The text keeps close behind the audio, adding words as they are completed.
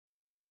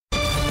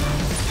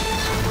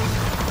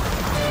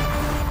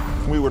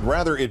We would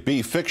rather it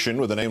be fiction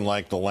with a name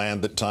like The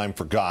Land That Time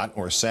Forgot,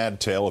 or a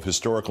sad tale of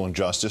historical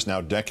injustice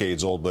now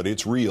decades old, but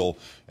it's real,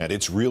 and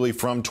it's really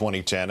from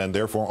 2010, and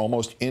therefore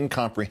almost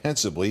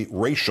incomprehensibly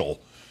racial.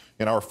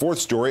 In our fourth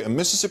story, a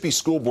Mississippi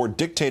school board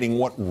dictating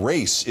what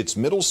race its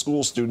middle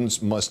school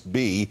students must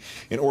be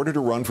in order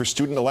to run for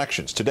student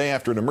elections. Today,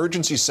 after an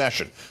emergency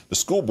session, the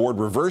school board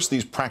reversed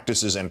these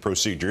practices and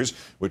procedures,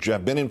 which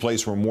have been in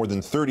place for more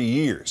than 30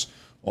 years.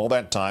 All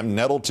that time,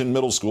 Nettleton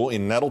Middle School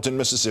in Nettleton,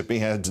 Mississippi,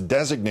 had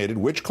designated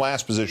which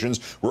class positions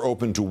were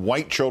open to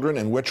white children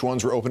and which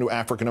ones were open to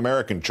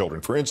African-American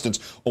children. For instance,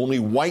 only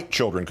white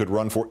children could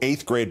run for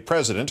 8th grade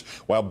president,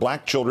 while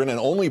black children and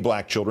only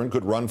black children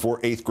could run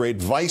for 8th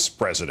grade vice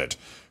president.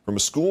 From a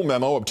school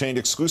memo obtained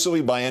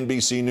exclusively by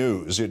NBC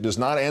News, it does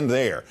not end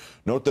there.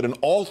 Note that in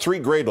all 3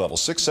 grade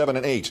levels, 6, 7,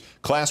 and 8,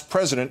 class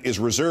president is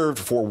reserved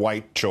for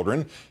white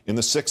children. In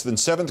the 6th and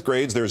 7th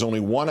grades, there's only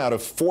 1 out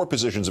of 4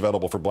 positions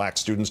available for black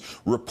students,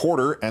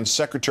 reporter and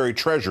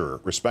secretary-treasurer,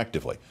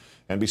 respectively.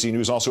 NBC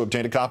News also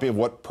obtained a copy of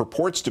what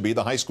purports to be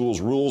the high school's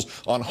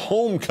rules on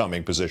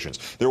homecoming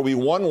positions. There will be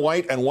 1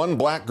 white and 1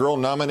 black girl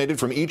nominated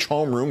from each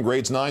homeroom,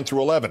 grades 9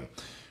 through 11.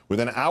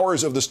 Within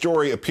hours of the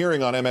story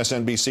appearing on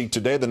MSNBC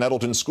today, the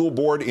Nettleton School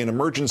Board in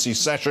emergency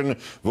session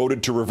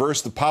voted to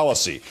reverse the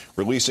policy,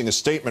 releasing a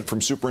statement from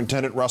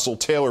Superintendent Russell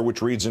Taylor,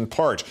 which reads in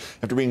part,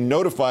 after being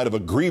notified of a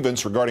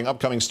grievance regarding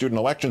upcoming student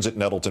elections at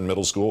Nettleton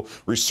Middle School,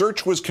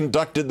 research was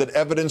conducted that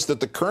evidenced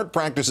that the current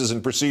practices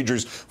and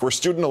procedures for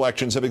student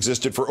elections have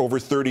existed for over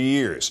 30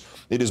 years.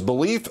 It is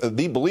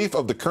the belief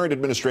of the current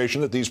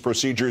administration that these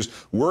procedures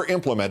were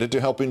implemented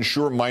to help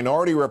ensure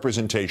minority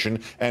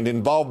representation and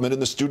involvement in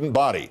the student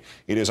body.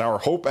 It is our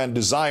hope and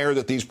desire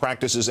that these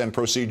practices and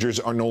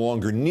procedures are no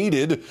longer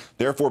needed.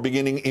 Therefore,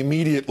 beginning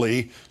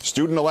immediately,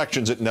 student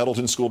elections at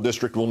Nettleton School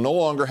District will no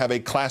longer have a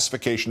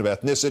classification of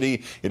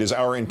ethnicity. It is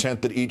our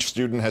intent that each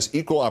student has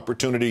equal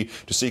opportunity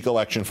to seek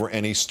election for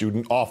any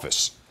student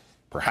office.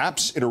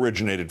 Perhaps it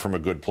originated from a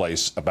good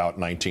place about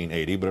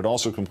 1980, but it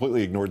also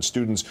completely ignored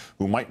students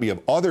who might be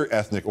of other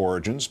ethnic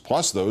origins,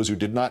 plus those who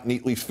did not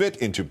neatly fit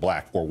into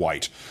black or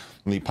white.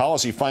 And the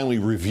policy finally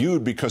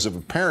reviewed because of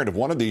a parent of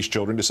one of these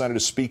children decided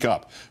to speak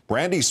up.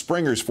 Brandy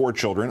Springer's 4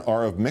 children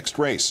are of mixed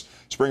race.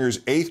 Springer's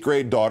 8th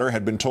grade daughter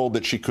had been told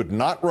that she could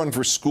not run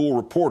for school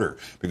reporter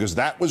because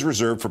that was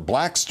reserved for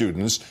black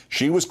students.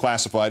 She was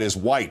classified as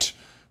white.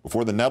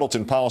 Before the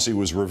Nettleton policy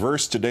was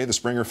reversed today, the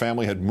Springer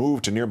family had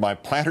moved to nearby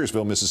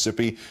Plantersville,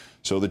 Mississippi,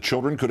 so the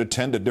children could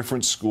attend a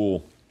different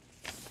school.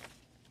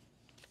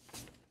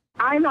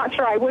 I'm not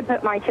sure I would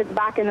put my kids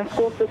back in a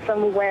school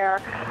system where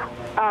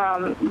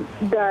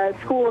the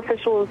school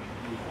officials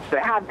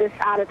have this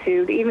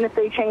attitude. Even if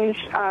they change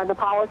the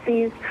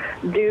policies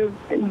due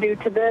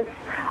to this,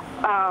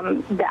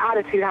 the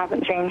attitude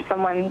hasn't changed.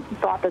 Someone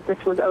thought that this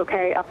was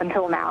okay up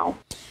until now.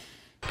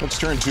 Let's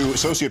turn to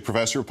Associate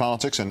Professor of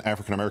Politics and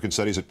African American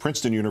Studies at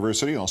Princeton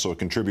University, also a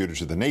contributor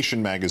to The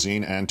Nation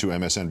magazine and to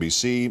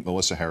MSNBC,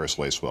 Melissa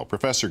Harris-Lacewell.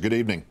 Professor, good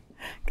evening.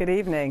 Good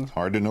evening.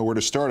 Hard to know where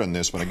to start on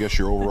this, but I guess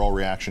your overall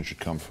reaction should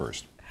come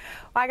first.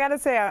 I got to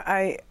say,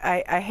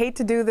 I hate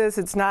to do this.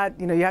 It's not,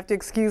 you have to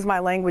excuse my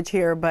language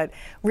here, but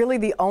really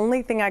the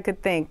only thing I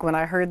could think when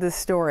I heard this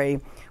story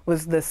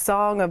was the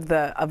song of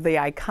the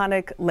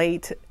iconic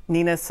late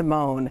Nina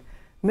Simone.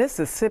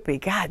 Mississippi,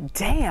 God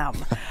damn.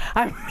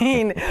 I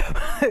mean,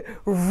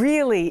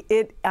 really,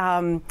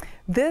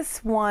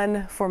 this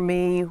one for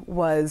me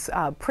was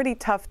pretty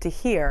tough to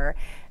hear,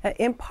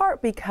 in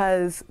part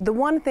because the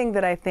one thing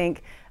that I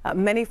think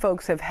many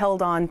folks have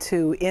held on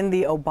to in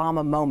the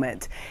Obama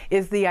moment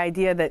is the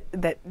idea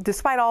that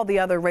despite all the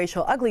other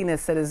racial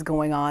ugliness that is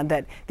going on,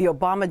 that the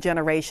Obama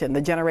generation,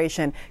 the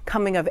generation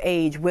coming of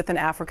age with an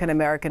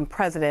African-American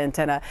president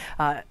and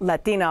a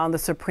Latina on the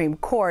Supreme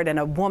Court and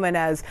a woman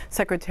as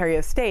Secretary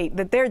of State,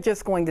 that they're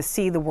just going to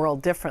see the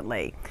world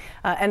differently.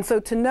 And so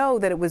to know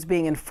that it was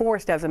being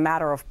enforced as a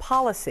matter of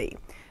policy,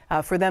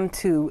 for them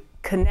to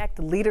connect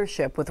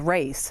leadership with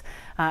race,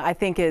 I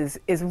think is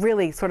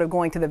really sort of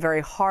going to the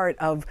very heart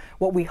of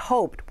what we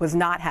hoped was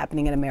not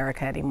happening in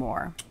America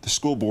anymore. The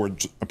school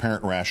board's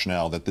apparent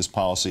rationale that this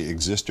policy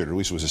existed, or at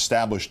least was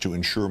established to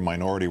ensure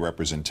minority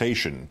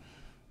representation,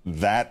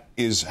 that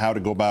is how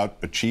to go about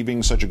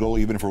achieving such a goal,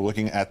 even if we're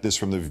looking at this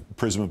from the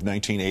prism of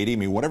 1980. I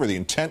mean, whatever the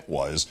intent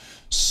was,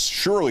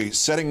 surely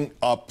setting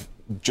up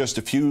just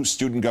a few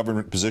student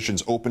government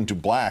positions open to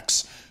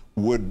blacks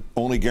would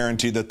only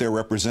guarantee that their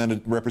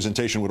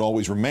representation would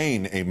always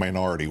remain a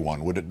minority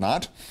one, would it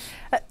not?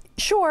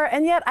 Sure,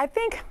 and yet I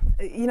think,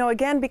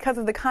 again, because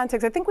of the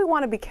context, I think we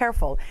want to be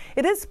careful.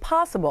 It is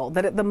possible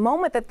that at the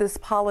moment that this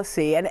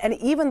policy, and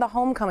even the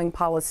homecoming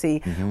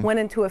policy went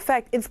into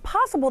effect, it's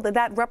possible that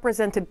that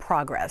represented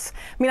progress.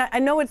 I mean, I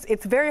know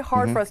it's very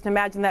hard for us to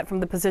imagine that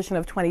from the position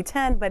of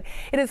 2010, but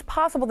it is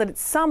possible that at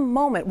some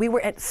moment we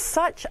were at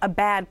such a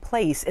bad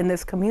place in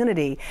this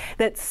community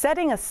that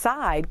setting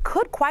aside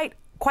could quite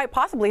quite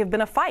possibly have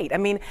been a fight. I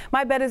mean,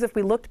 my bet is if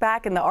we looked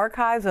back in the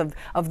archives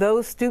of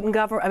those student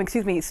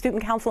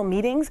council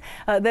meetings,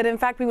 that in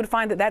fact we would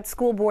find that that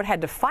school board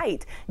had to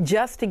fight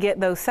just to get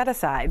those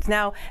set-asides.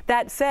 Now,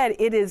 that said,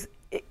 it is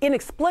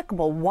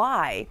inexplicable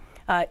why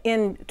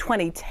in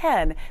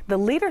 2010, the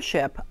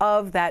leadership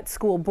of that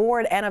school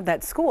board and of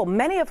that school,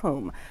 many of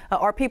whom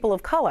are people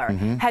of color,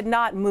 had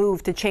not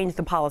moved to change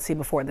the policy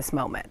before this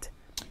moment.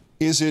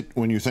 Is it,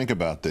 when you think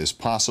about this,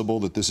 possible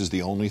that this is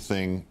the only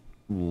thing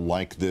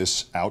like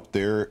this out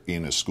there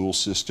in a school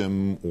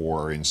system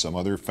or in some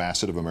other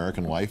facet of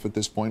American life at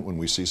this point, when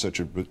we see such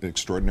an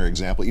extraordinary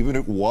example, even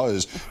if it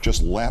was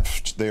just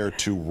left there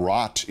to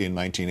rot in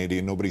 1980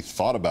 and nobody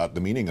thought about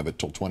the meaning of it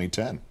till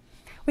 2010?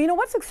 Well, you know,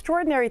 what's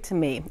extraordinary to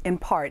me, in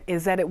part,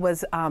 is that it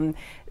was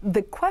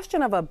the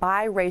question of a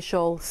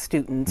biracial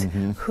student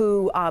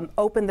who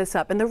opened this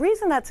up. And the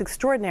reason that's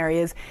extraordinary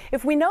is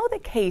if we know the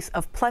case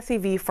of Plessy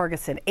v.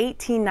 Ferguson,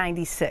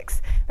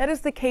 1896, that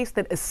is the case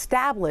that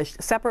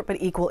established separate but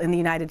equal in the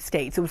United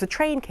States. It was a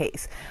train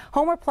case.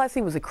 Homer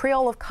Plessy was a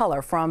Creole of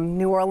color from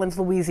New Orleans,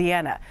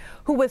 Louisiana,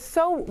 who was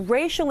so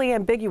racially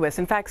ambiguous,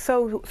 in fact,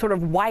 so sort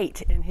of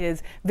white in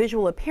his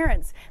visual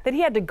appearance, that he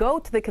had to go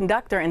to the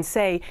conductor and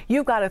say,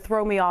 "You've got to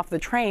throw me off the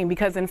train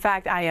because, in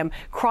fact, I am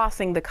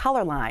crossing the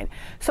color line."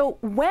 So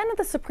when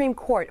the Supreme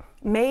Court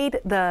made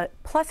the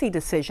Plessy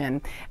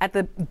decision at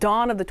the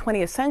dawn of the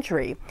 20th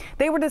century,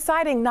 they were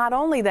deciding not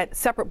only that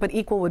separate but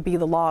equal would be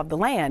the law of the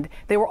land,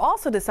 they were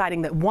also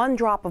deciding that one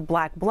drop of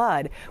black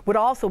blood would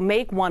also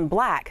make one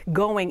black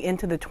going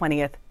into the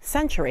 20th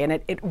century. And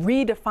it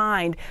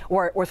redefined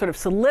or sort of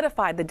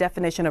solidified the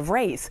definition of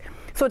race.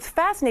 So it's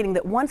fascinating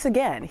that once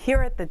again,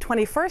 here at the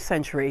 21st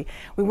century,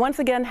 we once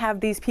again have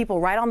these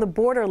people right on the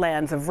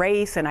borderlands of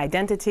race and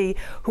identity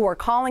who are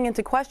calling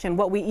into question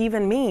what we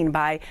even mean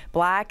by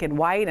black and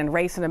white and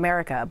race in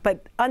America.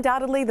 But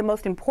undoubtedly, the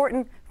most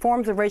important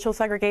forms of racial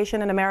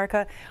segregation in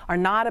America are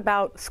not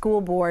about school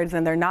boards,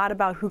 and they're not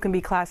about who can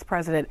be class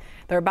president.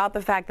 They're about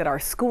the fact that our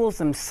schools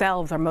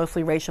themselves are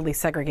mostly racially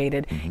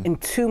segregated in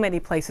too many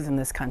places in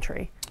this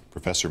country.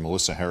 Professor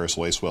Melissa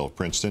Harris-Lacewell of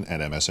Princeton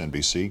and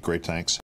MSNBC, great thanks.